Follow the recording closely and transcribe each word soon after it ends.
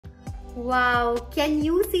Wow, can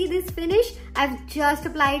you see this finish? I've just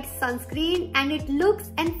applied sunscreen and it looks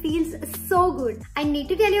and feels so good. I need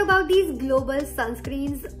to tell you about these global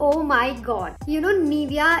sunscreens. Oh my god. You know,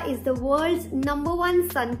 Nivea is the world's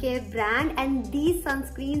 #1 sun care brand and these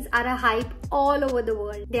sunscreens are a hype all over the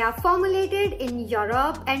world. They are formulated in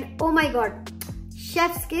Europe and oh my god,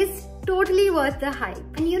 chef's kiss, totally worth the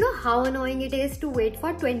hype. And you know how annoying it is to wait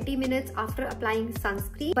for 20 minutes after applying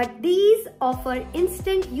sunscreen? But these offer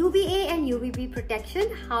instant UVA and UVB protection.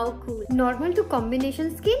 How cool. Normal to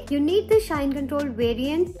combination skin, you need the shine control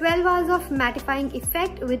variant. 12 hours of mattifying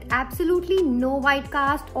effect with absolutely no white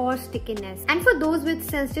cast or stickiness. And for those with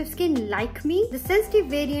sensitive skin like me, the sensitive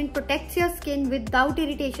variant protects your skin without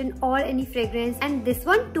irritation or any fragrance. And this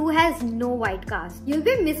one too has no white cast. You'll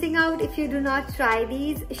be missing out if you do not try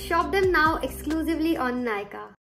these. Shop them now exclusively on Nykaa.